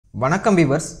வணக்கம்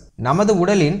வீவர்ஸ். நமது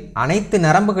உடலின் அனைத்து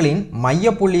நரம்புகளின்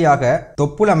மைய புள்ளியாக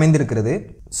தொப்புள் அமைந்திருக்கிறது.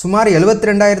 சுமார்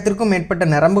 72,000க்கும் மேற்பட்ட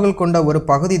நரம்புகள் கொண்ட ஒரு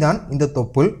பகுதிதான் இந்த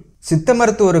தொப்புள். சித்த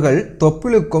மருத்துவர்கள்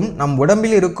தொப்புளுக்கும் நம்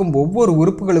உடம்பில் இருக்கும் ஒவ்வொரு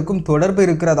உறுப்புகளுக்கும் தொடர்பு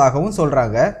இருக்கிறதாகவும்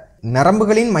சொல்றாங்க.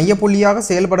 நரம்புகளின் மைய புள்ளியாக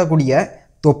செயல்படக்கூடிய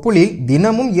தொப்புளில்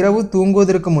தினமும் இரவு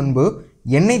தூங்குவதற்கு முன்பு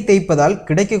எண்ணெய் தேய்ப்பதால்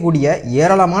கிடைக்கக்கூடிய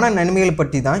ஏராளமான நன்மைகள்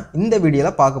பற்றி தான் இந்த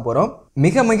வீடியோவில் பார்க்க போகிறோம்.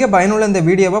 மிக பயனுள்ள இந்த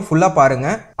வீடியோவை ஃபுல்லாக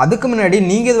பாருங்கள். அதுக்கு முன்னாடி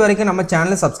நீங்கள் இது வரைக்கும் நம்ம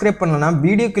சேனலை சப்ஸ்கிரைப் பண்ணலன்னா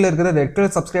வீடியோ கீழே இருக்கிற ரெட்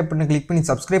கலர் சப்ஸ்கிரைப் பண்ணி கிளிக் பண்ணி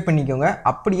சப்ஸ்கிரைப் பண்ணிக்கோங்க.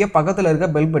 அப்படியே பக்கத்தில் இருக்க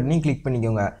பெல் பட்டனையும் கிளிக்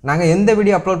பண்ணிக்கோங்க. நாங்கள் எந்த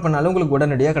வீடியோ அப்லோட் பண்ணாலும் உங்களுக்கு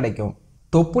உடனடியாக கிடைக்கும்.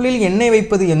 தொப்புளில் எண்ணெய்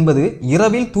வைப்பது என்பது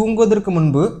இரவில் தூங்குவதற்கு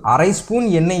முன்பு அரை ஸ்பூன்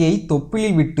எண்ணெயை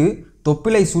தொப்புளில் விட்டு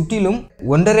தொப்புளை சுற்றிலும்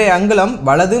 1.5 அங்குலம்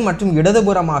வலது மற்றும்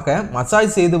இடதுபுறமாக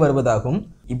மசாஜ் செய்து வருவதாகும்.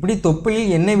 இப்படி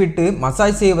தொப்புளில் எண்ணெய் விட்டு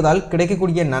மசாஜ் செய்வதால்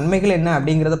கிடைக்கக்கூடிய நன்மைகள் என்ன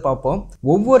அப்படிங்கிறத பார்ப்போம்.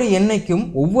 ஒவ்வொரு எண்ணெய்க்கும்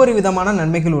ஒவ்வொரு விதமான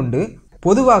நன்மைகள் உண்டு.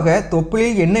 பொதுவாக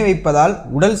தொப்புளில் எண்ணெய் வைப்பதால்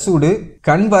உடல் சூடு,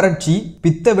 கண் வறட்சி,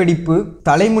 பித்த வெடிப்பு,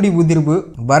 தலைமுடி உதிர்வு,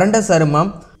 வறண்ட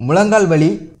சருமம், முழங்கால்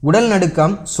வலி, உடல்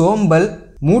நடுக்கம், சோம்பல்,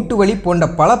 மூட்டு வலி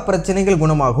போன்ற பல பிரச்சனைகள்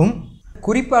குணமாகும்.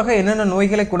 குறிப்பாக என்னென்ன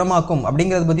நோய்களை குணமாக்கும்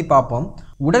அப்படிங்கிறத பற்றி பார்ப்போம்.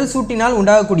 உடல் சூட்டினால்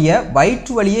உண்டாகக்கூடிய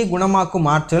வயிற்று வலியை குணமாக்கும்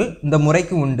ஆற்றல் இந்த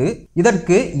முறைக்கு உண்டு.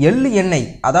 இதற்கு எள்ளு எண்ணெய்,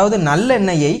 அதாவது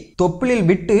நல்லெண்ணெயை தொப்புளில்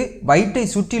விட்டு வயிற்றை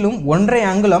சுற்றிலும் 1.5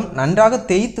 அங்குலம் நன்றாக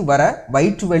தேய்த்து வர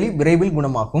வயிற்று வலி விரைவில்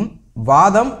குணமாகும்.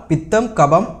 வாதம், பித்தம்,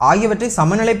 கபம் ஆகியவற்றை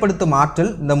சமநிலைப்படுத்தும்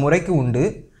ஆற்றல் இந்த முறைக்கு உண்டு.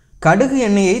 கடுகு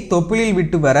எண்ணெயை தொப்புளில்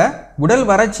விட்டு வர உடல்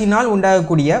வறட்சியினால்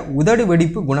உண்டாகக்கூடிய உதடு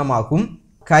வெடிப்பு குணமாகும்.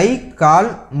 கை, கால்,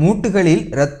 மூட்டுகளில்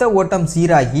இரத்த ஓட்டம்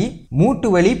சீராகி மூட்டு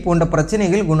வலி போன்ற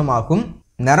பிரச்சனைகள் குணமாகும்.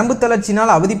 நரம்பு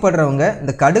தளர்ச்சினால் அவதிப்படுறவங்க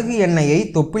இந்த கடுகு எண்ணெயை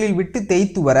தொப்புளில் விட்டு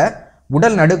தேய்த்து வர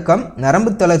உடல் நடுக்கம்,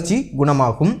 நரம்பு தளர்ச்சி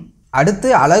குணமாகும். அடுத்து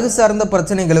அழகு சார்ந்த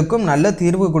பிரச்சனைகளுக்கும் நல்ல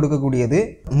தீர்வு கொடுக்கக்கூடியது.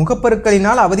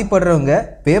 முகப்பருக்களினால் அவதிப்படுறவங்க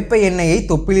வேப்ப எண்ணெயை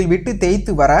தொப்புளில் விட்டு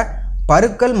தேய்த்து வர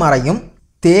பருக்கள் மறையும்.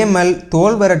 தேமல்,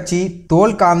 தோல் வறட்சி,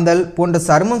 தோல் காந்தல் போன்ற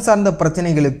சருமம் சார்ந்த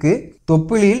பிரச்சனைகளுக்கு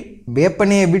தொப்புளில்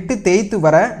வேப்பெண்ணெயை விட்டு தேய்த்து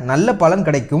வர நல்ல பலன்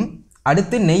கிடைக்கும்.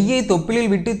 அடுத்து நெய்யை தொப்புளில்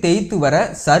விட்டு தேய்த்து வர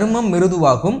சருமம்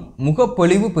மிருதுவாகும்,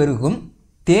 முகப்பொலிவு பெருகும்.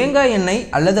 தேங்காய் எண்ணெய்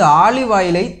அல்லது ஆலிவ்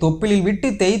ஆயிலை தொப்புளில் விட்டு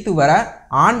தேய்த்து வர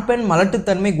ஆண் பெண்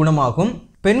மலட்டுத்தன்மை குணமாகும்.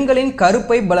 பெண்களின்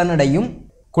கருப்பை பலனடையும்.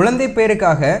 குழந்தை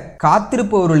பேருக்காக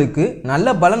காத்திருப்பவர்களுக்கு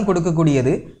நல்ல பலன்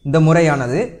கொடுக்கக்கூடியது இந்த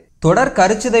முறையானது. தொடர்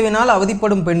கருச்சிதைவினால்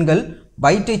அவதிப்படும் பெண்கள்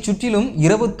வயிற்றை சுற்றிலும்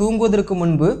இரவு தூங்குவதற்கு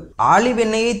முன்பு ஆலிவ்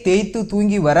எண்ணெயை தேய்த்து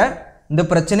தூங்கி வர இந்த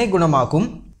பிரச்சனை குணமாகும்.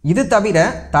 இது தவிர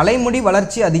தலைமுடி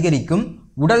வளர்ச்சி அதிகரிக்கும்,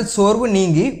 உடல் சோர்வு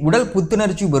நீங்கி உடல்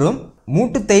புத்துணர்ச்சி பெறும்.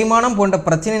 மூட்டு தேய்மானம் போன்ற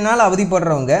பிரச்சனையினால்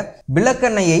அவதிப்படுறவங்க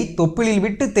விளக்கெண்ணெயை தொப்புளில்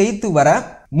விட்டு தேய்த்து வர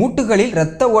மூட்டுகளில்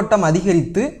இரத்த ஓட்டம்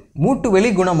அதிகரித்து மூட்டு வலி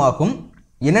குணமாகும்.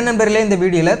 என்ன நண்பர்களே, இந்த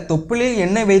வீடியோவில் தொப்புளில்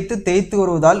எண்ணெய் வைத்து தேய்த்து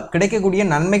வருவதால் கிடைக்கக்கூடிய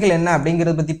நன்மைகள் என்ன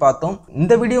அப்படிங்கிறத பற்றி பார்த்தோம்.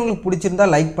 இந்த வீடியோ உங்களுக்கு பிடிச்சிருந்தா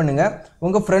லைக் பண்ணுங்க,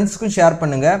 உங்கள் ஃப்ரெண்ட்ஸ்க்கும் ஷேர்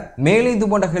பண்ணுங்க. மேலும்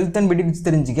இது போன்ற ஹெல்த் அண்ட் பியூட்டி டிப்ஸ்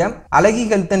தெரிஞ்சுக்க அழகி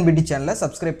ஹெல்த் அண்ட் பியூட்டி சேனலை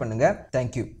சப்ஸ்கிரைப் பண்ணுங்க.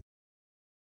 தேங்க்யூ.